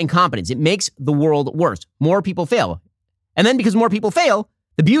more incompetence. It makes the world worse. More people fail. And then because more people fail,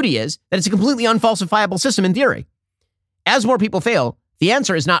 the beauty is that it's a completely unfalsifiable system in theory. As more people fail, the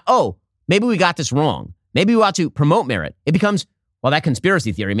answer is not, maybe we got this wrong. Maybe we ought to promote merit. It becomes, well, that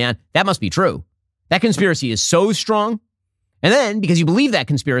conspiracy theory, man, that must be true. That conspiracy is so strong. And then, because you believe that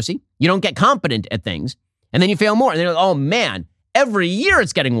conspiracy, you don't get competent at things. And then you fail more. And then you're like, oh, man, every year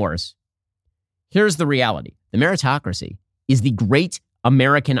it's getting worse. Here's the reality. The meritocracy is the great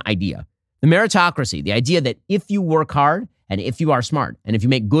American idea. The meritocracy, the idea that if you work hard and if you are smart and if you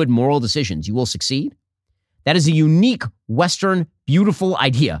make good moral decisions, you will succeed. That is a unique Western, beautiful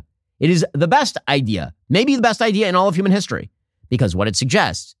idea. It is the best idea, maybe the best idea in all of human history, because what it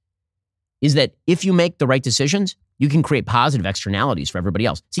suggests is that if you make the right decisions, you can create positive externalities for everybody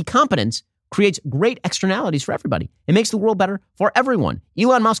else. See, competence creates great externalities for everybody. It makes the world better for everyone.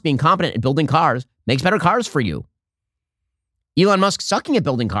 Elon Musk being competent at building cars makes better cars for you. Elon Musk sucking at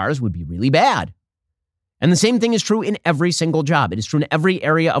building cars would be really bad. And the same thing is true in every single job. It is true in every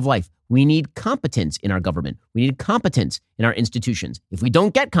area of life. We need competence in our government. We need competence in our institutions. If we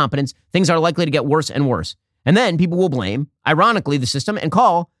don't get competence, things are likely to get worse and worse. And then people will blame, ironically, the system and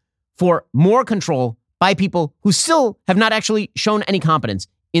call for more control by people who still have not actually shown any competence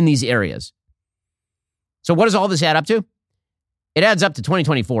in these areas. So what does all this add up to? It adds up to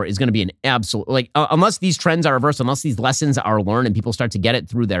 2024 is going to be an absolute, unless these trends are reversed, unless these lessons are learned and people start to get it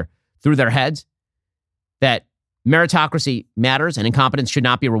through their heads, that meritocracy matters and incompetence should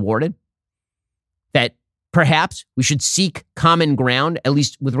not be rewarded, that perhaps we should seek common ground, at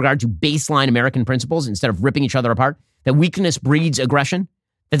least with regard to baseline American principles, instead of ripping each other apart, that weakness breeds aggression,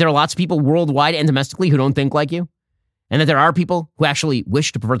 that there are lots of people worldwide and domestically who don't think like you, and that there are people who actually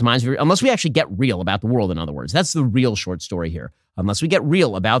wish to pervert the minds of your, unless we actually get real about the world, in other words. That's the real short story here. Unless we get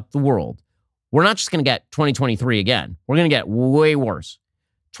real about the world, we're not just going to get 2023 again. We're going to get way worse.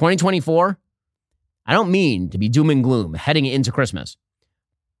 2024, I don't mean to be doom and gloom heading into Christmas,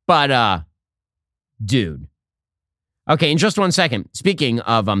 but, dude. Okay, in just 1 second, speaking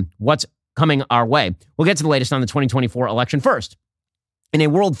of what's coming our way, we'll get to the latest on the 2024 election first. In a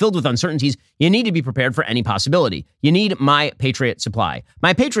world filled with uncertainties, you need to be prepared for any possibility. You need My Patriot Supply.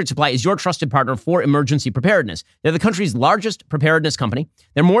 My Patriot Supply is your trusted partner for emergency preparedness. They're the country's largest preparedness company.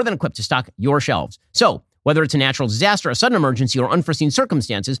 They're more than equipped to stock your shelves. So, whether it's a natural disaster, a sudden emergency, or unforeseen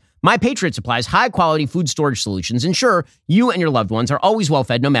circumstances, My Patriot Supply's high-quality food storage solutions ensure you and your loved ones are always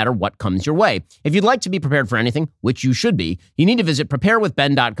well-fed no matter what comes your way. If you'd like to be prepared for anything, which you should be, you need to visit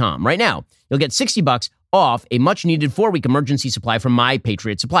preparewithben.com. Right now, you'll get $60 off a much-needed 4-week emergency supply from My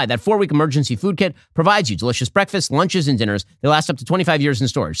Patriot Supply. That 4-week emergency food kit provides you delicious breakfasts, lunches, and dinners. They last up to 25 years in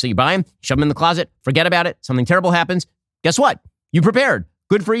storage. So you buy them, shove them in the closet, forget about it, something terrible happens. Guess what? You prepared.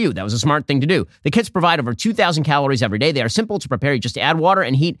 Good for you. That was a smart thing to do. The kits provide over 2,000 calories every day. They are simple to prepare. You just add water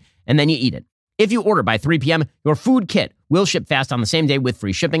and heat, and then you eat it. If you order by 3 p.m., your food kit will ship fast on the same day with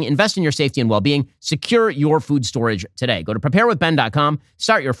free shipping. Invest in your safety and well-being. Secure your food storage today. Go to preparewithben.com.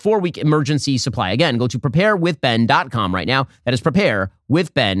 Start your 4-week emergency supply. Again, go to preparewithben.com right now. That is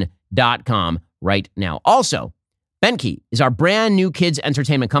preparewithben.com right now. Also, Benke is our brand new kids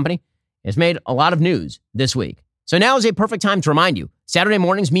entertainment company. It's made a lot of news this week. So now is a perfect time to remind you, Saturday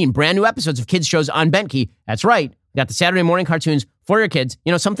mornings mean brand new episodes of kids shows on Benke. That's right. We got the Saturday morning cartoons for your kids.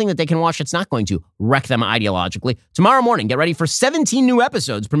 You know, something that they can watch that's not going to wreck them ideologically. Tomorrow morning, get ready for 17 new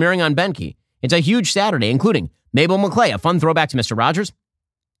episodes premiering on Benke. It's a huge Saturday, including Mabel McClay, a fun throwback to Mr. Rogers,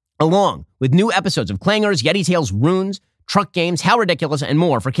 along with new episodes of Clangers, Yeti Tales, Runes, Truck Games, How Ridiculous, and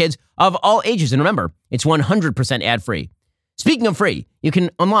more for kids of all ages. And remember, it's 100% ad-free. Speaking of free, you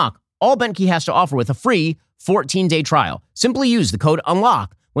can unlock all Benke has to offer with a free 14-day trial. Simply use the code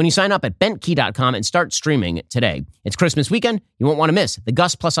UNLOCK when you sign up at bentkey.com and start streaming today. It's Christmas weekend. You won't want to miss the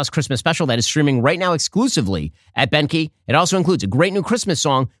Gus Plus Us Christmas special that is streaming right now exclusively at BentKey. It also includes a great new Christmas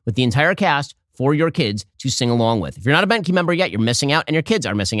song with the entire cast for your kids to sing along with. If you're not a BentKey member yet, you're missing out, and your kids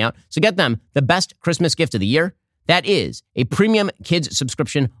are missing out. So get them the best Christmas gift of the year. That is a premium kids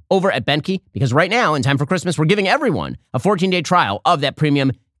subscription over at BentKey, because right now, in time for Christmas, we're giving everyone a 14-day trial of that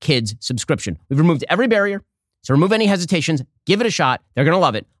premium kids subscription. We've removed every barrier, so remove any hesitations. Give it a shot. They're going to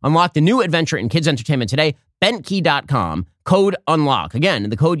love it. Unlock the new adventure in kids entertainment today. BentKey.com, code UNLOCK. Again,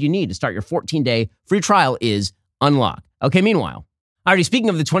 the code you need to start your 14-day free trial is UNLOCK. Okay, meanwhile, already speaking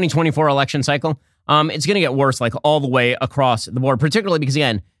of the 2024 election cycle, it's going to get worse like all the way across the board, particularly because,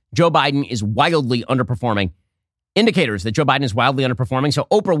 again, Joe Biden is wildly underperforming. Indicators that Joe Biden is wildly underperforming. So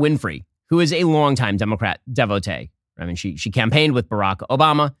Oprah Winfrey, who is a longtime Democrat devotee, I mean, she campaigned with Barack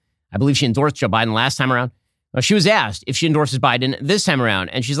Obama. I believe she endorsed Joe Biden last time around. She was asked if she endorses Biden this time around,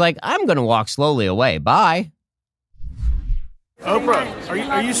 and she's like, I'm going to walk slowly away. Bye. Oprah,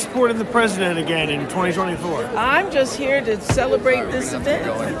 are you supporting the president again in 2024? I'm just here to celebrate this event.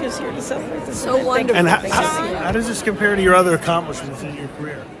 I'm just here to celebrate this event. So wonderful. And how does this compare to your other accomplishments in your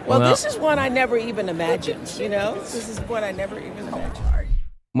career? Well, this is one I never even imagined, you know? This is one I never even imagined.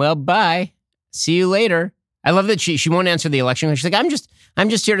 Well, bye. See you later. I love that she won't answer the election. She's like, I'm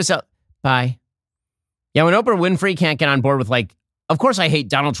just here to sell. Bye. Yeah, when Oprah Winfrey can't get on board with, like, of course I hate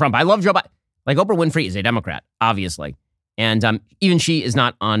Donald Trump. I love Joe Biden. Like, Oprah Winfrey is a Democrat, obviously. And even she is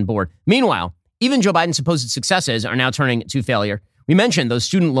not on board. Meanwhile, even Joe Biden's supposed successes are now turning to failure. We mentioned those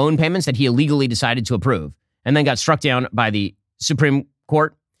student loan payments that he illegally decided to approve and then got struck down by the Supreme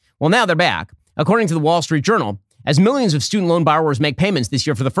Court. Well, now they're back. According to the Wall Street Journal, as millions of student loan borrowers make payments this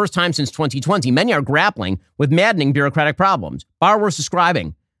year for the first time since 2020, many are grappling with maddening bureaucratic problems. Borrowers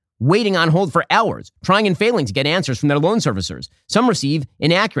subscribing, waiting on hold for hours, trying and failing to get answers from their loan servicers. Some receive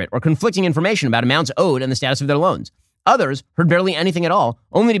inaccurate or conflicting information about amounts owed and the status of their loans. Others heard barely anything at all,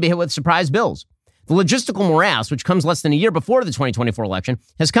 only to be hit with surprise bills. The logistical morass, which comes less than a year before the 2024 election,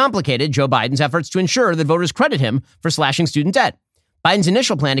 has complicated Joe Biden's efforts to ensure that voters credit him for slashing student debt. Biden's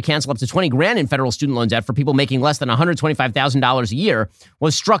initial plan to cancel up to $20,000 in federal student loan debt for people making less than $125,000 a year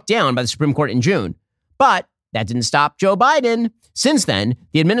was struck down by the Supreme Court in June. But that didn't stop Joe Biden. Since then,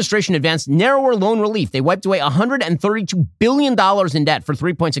 the administration advanced narrower loan relief. They wiped away $132 billion in debt for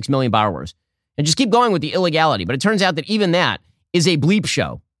 3.6 million borrowers. And just keep going with the illegality. But it turns out that even that is a bleep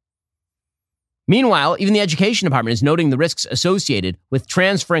show. Meanwhile, even the Education Department is noting the risks associated with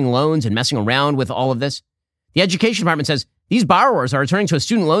transferring loans and messing around with all of this. The Education Department says these borrowers are returning to a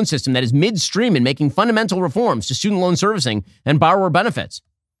student loan system that is midstream in making fundamental reforms to student loan servicing and borrower benefits.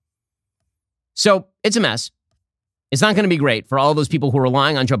 So it's a mess. It's not going to be great for all those people who are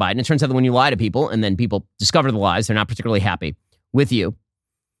relying on Joe Biden. It turns out that when you lie to people and then people discover the lies, they're not particularly happy with you.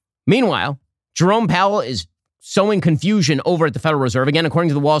 Meanwhile, Jerome Powell is sowing confusion over at the Federal Reserve. Again, according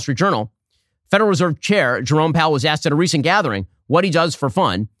to the Wall Street Journal, Federal Reserve Chair Jerome Powell was asked at a recent gathering what he does for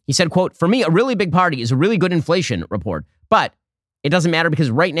fun. He said, quote, "For me, a really big party is a really good inflation report. But it doesn't matter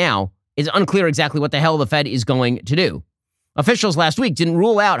because right now it's unclear exactly what the hell the Fed is going to do." Officials last week didn't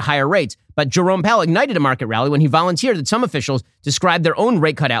rule out higher rates, but Jerome Powell ignited a market rally when he volunteered that some officials described their own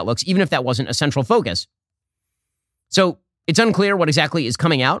rate cut outlooks, even if that wasn't a central focus. So it's unclear what exactly is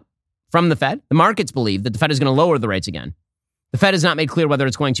coming out from the Fed. The markets believe that the Fed is going to lower the rates again. The Fed has not made clear whether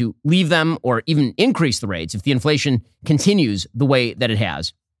it's going to leave them or even increase the rates if the inflation continues the way that it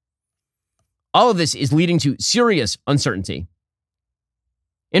has. All of this is leading to serious uncertainty.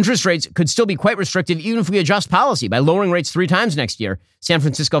 Interest rates could still be quite restrictive even if we adjust policy by lowering rates 3 times next year, San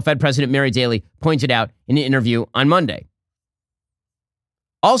Francisco Fed President Mary Daly pointed out in an interview on Monday.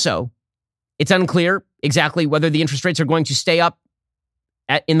 Also, it's unclear exactly whether the interest rates are going to stay up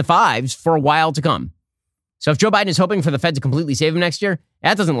in the 5s for a while to come. So if Joe Biden is hoping for the Fed to completely save him next year,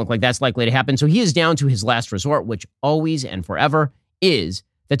 that doesn't look like that's likely to happen. So he is down to his last resort, which always and forever is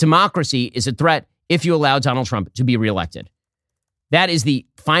that democracy is a threat if you allow Donald Trump to be reelected. That is the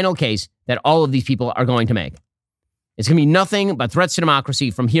final case that all of these people are going to make. It's going to be nothing but threats to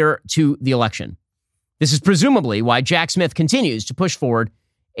democracy from here to the election. This is presumably why Jack Smith continues to push forward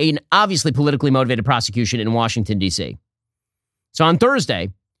an obviously politically motivated prosecution in Washington, D.C. So on Thursday,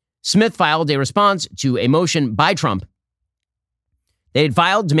 Smith filed a response to a motion by Trump. They had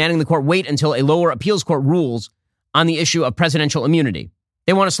filed demanding the court wait until a lower appeals court rules on the issue of presidential immunity.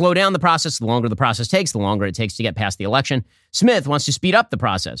 They want to slow down the process. The longer the process takes, the longer it takes to get past the election. Smith wants to speed up the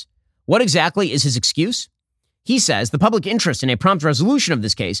process. What exactly is his excuse? He says the public interest in a prompt resolution of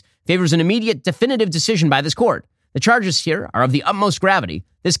this case favors an immediate definitive decision by this court. The charges here are of the utmost gravity.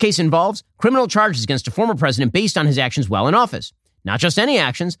 This case involves criminal charges against a former president based on his actions while in office. not just any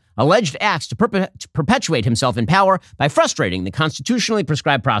actions, alleged acts to perpetuate himself in power by frustrating the constitutionally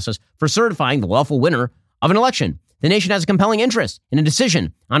prescribed process for certifying the lawful winner of an election. The nation has a compelling interest in a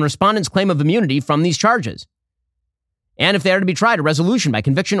decision on respondents' claim of immunity from these charges. And if they are to be tried, a resolution by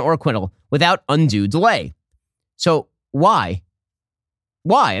conviction or acquittal without undue delay. So why?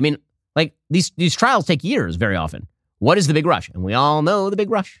 Why? I mean, like these trials take years very often. What is the big rush? And we all know the big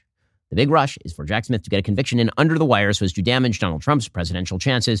rush. The big rush is for Jack Smith to get a conviction in under the wire so as to damage Donald Trump's presidential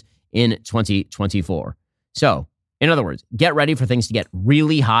chances in 2024. So, in other words, get ready for things to get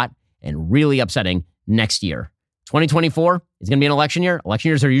really hot and really upsetting next year. 2024 is going to be an election year. Election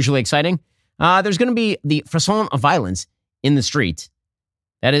years are usually exciting. There's going to be the frisson of violence in the street.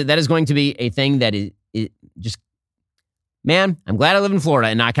 That is going to be a thing that is just, man, I'm glad I live in Florida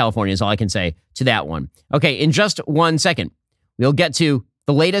and not California is all I can say to that one. Okay, in just 1 second, we'll get to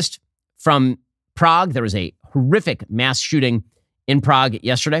the latest from Prague. There was a horrific mass shooting in Prague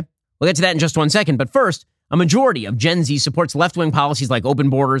yesterday. We'll get to that in just 1 second. But first, a majority of Gen Z supports left-wing policies like open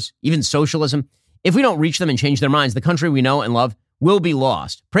borders, even socialism. If we don't reach them and change their minds, the country we know and love will be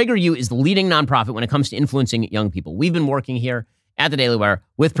lost. PragerU is the leading nonprofit when it comes to influencing young people. We've been working here at the Daily Wire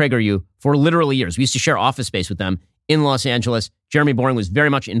with PragerU for literally years. We used to share office space with them in Los Angeles. Jeremy Boring was very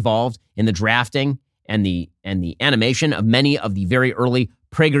much involved in the drafting and the animation of many of the very early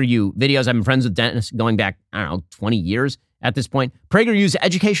PragerU videos. I've been friends with Dennis going back, 20 years at this point. PragerU's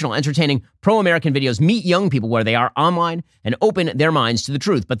educational, entertaining, pro-American videos meet young people where they are online and open their minds to the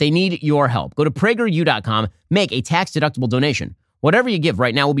truth, but they need your help. Go to PragerU.com, make a tax-deductible donation. Whatever you give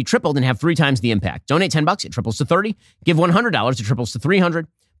right now will be tripled and have 3 times the impact. Donate $10, it triples to $30. Give $100, it triples to $300.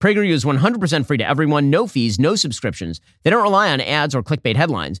 PragerU is 100% free to everyone, no fees, no subscriptions. They don't rely on ads or clickbait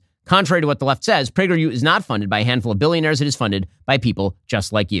headlines. Contrary to what the left says, PragerU is not funded by a handful of billionaires. It is funded by people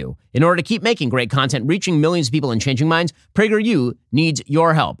just like you. In order to keep making great content, reaching millions of people and changing minds, PragerU needs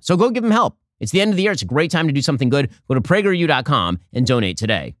your help. So go give them help. It's the end of the year. It's a great time to do something good. Go to PragerU.com and donate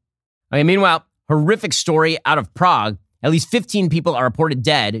today. Okay, meanwhile, horrific story out of Prague. At least 15 people are reported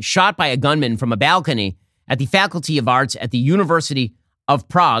dead, shot by a gunman from a balcony at the Faculty of Arts at the University of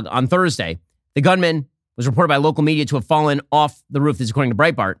Prague on Thursday. The gunman was reported by local media to have fallen off the roof. This is according to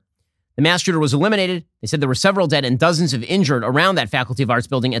Breitbart. The mass shooter was eliminated. They said there were several dead and dozens of injured around that Faculty of Arts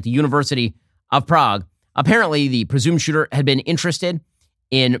building at the University of Prague. Apparently, the presumed shooter had been interested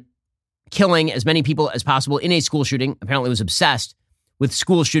in killing as many people as possible in a school shooting. Apparently was obsessed with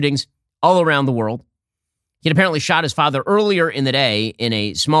school shootings all around the world. He had apparently shot his father earlier in the day in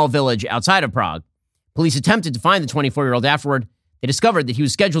a small village outside of Prague. Police attempted to find the 24-year-old afterward. They discovered that he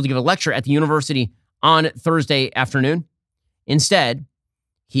was scheduled to give a lecture at the university on Thursday afternoon. Instead,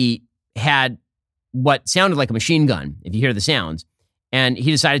 he had what sounded like a machine gun, if you hear the sounds, and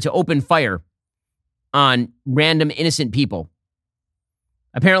he decided to open fire on random innocent people.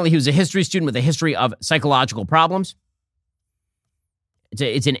 Apparently, he was a history student with a history of psychological problems.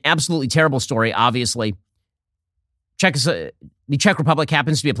 It's an absolutely terrible story, obviously. The Czech Republic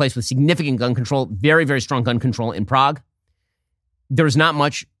happens to be a place with significant gun control, very, very strong gun control in Prague. There was not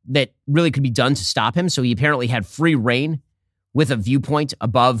much that really could be done to stop him, so he apparently had free reign with a viewpoint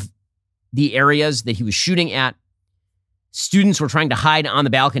above the areas that he was shooting at. Students were trying to hide on the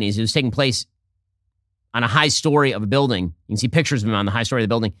balconies. It was taking place on a high story of a building. You can see pictures of him on the high story of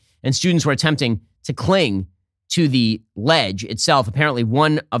the building. And students were attempting to cling to the ledge itself. Apparently,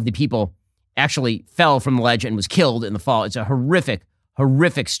 one of the people actually fell from the ledge and was killed in the fall. It's a horrific,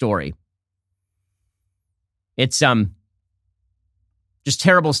 horrific story. It's just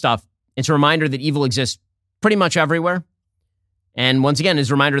terrible stuff. It's a reminder that evil exists pretty much everywhere. And once again, it's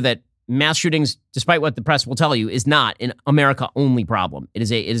a reminder that mass shootings, despite what the press will tell you, is not an America-only problem. It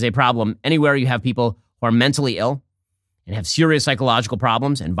is a problem anywhere you have people who are mentally ill and have serious psychological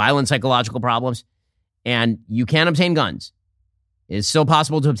problems and violent psychological problems, and you can't obtain guns. It is still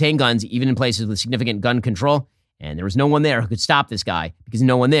possible to obtain guns even in places with significant gun control, and there was no one there who could stop this guy because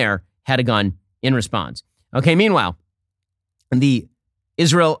no one there had a gun in response. Okay, meanwhile, the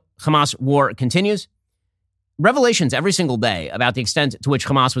Israel-Hamas war continues. Revelations every single day about the extent to which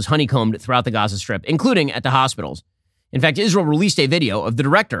Hamas was honeycombed throughout the Gaza Strip, including at the hospitals. In fact, Israel released a video of the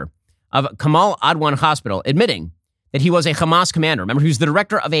director of Kamal Adwan Hospital admitting that he was a Hamas commander. Remember, he was the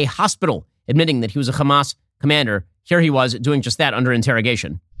director of a hospital admitting that he was a Hamas commander. Here he was doing just that under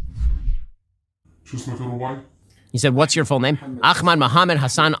interrogation. He said, "What's your full name?" Ahmad Mohammed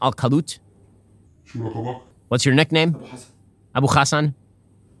Hassan Al-Kalut. What's your nickname? Abu Hassan.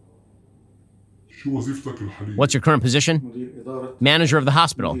 What's your current position? Manager of the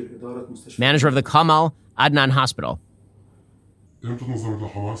hospital. Manager of the Kamal Adnan Hospital.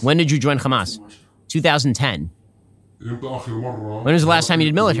 When did you join Hamas? 2010. When was the last time you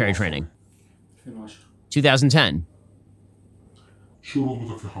did military training? 2010.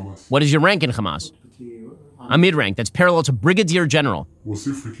 What is your rank in Hamas? A mid-rank. That's parallel to Brigadier General.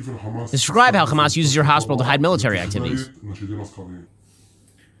 Describe how Hamas uses your hospital to hide military activities.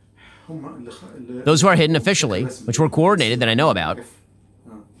 Those who are hidden officially, which were coordinated that I know about,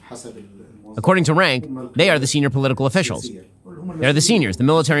 according to rank, they are the senior political officials. They're the seniors, the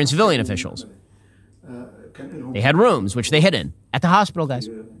military and civilian officials. They had rooms, which they hid in, at the hospital, guys.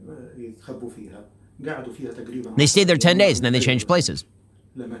 They stayed there 10 days, and then they changed places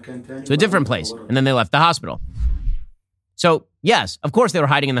to a different place, and then they left the hospital. So, yes, of course they were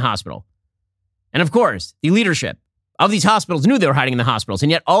hiding in the hospital. And of course, the leadership of these hospitals knew they were hiding in the hospitals,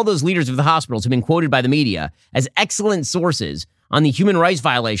 and yet all those leaders of the hospitals have been quoted by the media as excellent sources on the human rights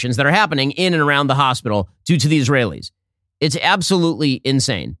violations that are happening in and around the hospital due to the Israelis. It's absolutely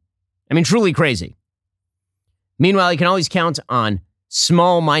insane. I mean, truly crazy. Meanwhile, you can always count on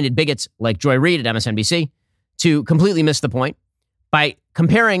small-minded bigots like Joy Reid at MSNBC to completely miss the point by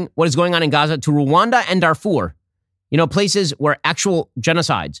comparing what is going on in Gaza to Rwanda and Darfur, places where actual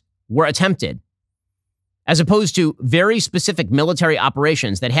genocides were attempted, as opposed to very specific military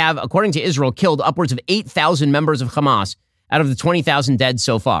operations that have, according to Israel, killed upwards of 8,000 members of Hamas out of the 20,000 dead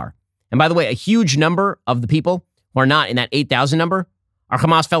so far. And by the way, a huge number of the people who are not in that 8,000 number are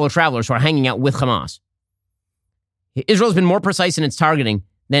Hamas fellow travelers who are hanging out with Hamas. Israel's been more precise in its targeting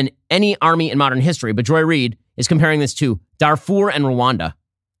than any army in modern history, but Joy Reid is comparing this to Darfur and Rwanda.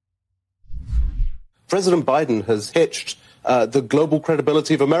 President Biden has hitched the global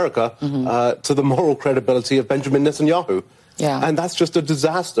credibility of America to the moral credibility of Benjamin Netanyahu. Yeah. And that's just a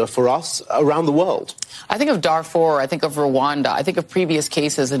disaster for us around the world. I think of Darfur, I think of Rwanda, I think of previous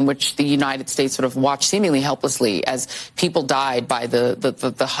cases in which the United States sort of watched seemingly helplessly as people died by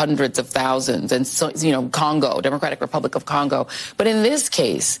the hundreds of thousands, and so, Congo, Democratic Republic of Congo. But in this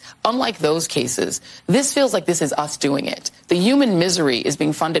case, unlike those cases, this feels like this is us doing it. The human misery is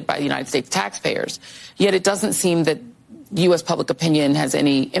being funded by the United States taxpayers, yet it doesn't seem that U.S. public opinion has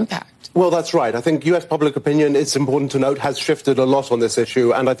any impact. Well, that's right. I think U.S. public opinion, it's important to note, has shifted a lot on this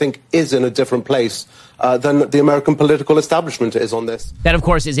issue, and I think is in a different place than the American political establishment is on this. That, of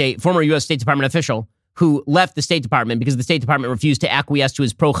course, is a former U.S. State Department official who left the State Department because the State Department refused to acquiesce to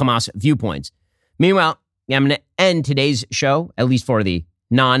his pro-Hamas viewpoints. Meanwhile, I'm going to end today's show, at least for the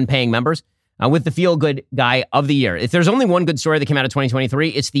non-paying members, with the feel-good guy of the year. If there's only one good story that came out of 2023,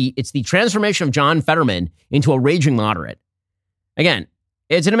 it's the transformation of John Fetterman into a raging moderate. Again,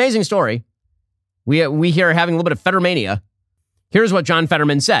 it's an amazing story. We here are having a little bit of Fettermania. Here's what John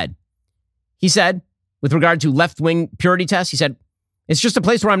Fetterman said. He said, with regard to left-wing purity tests, he said, it's just a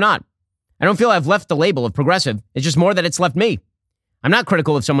place where I'm not. I don't feel I've left the label of progressive. It's just more that it's left me. I'm not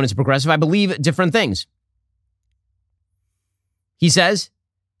critical if someone is progressive. I believe different things. He says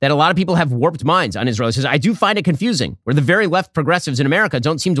that a lot of people have warped minds on Israel. He says, I do find it confusing where the very left progressives in America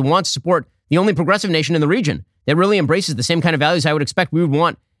don't seem to want to support the only progressive nation in the region that really embraces the same kind of values I would expect we would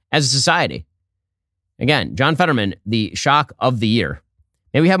want as a society. Again, John Fetterman, the shock of the year.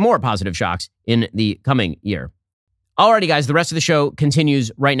 May we have more positive shocks in the coming year. Alrighty, guys, the rest of the show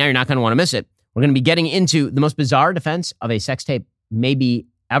continues right now. You're not going to want to miss it. We're going to be getting into the most bizarre defense of a sex tape maybe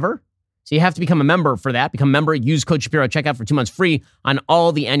ever. So you have to become a member for that. Become a member, use code Shapiro, check out for 2 months free on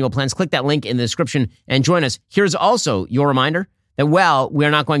all the annual plans. Click that link in the description and join us. Here's also your reminder that while we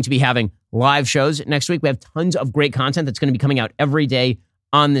are not going to be having live shows next week, we have tons of great content that's going to be coming out every day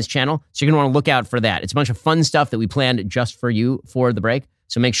on this channel. So you're going to want to look out for that. It's a bunch of fun stuff that we planned just for you for the break.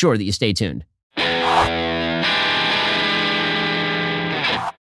 So make sure that you stay tuned.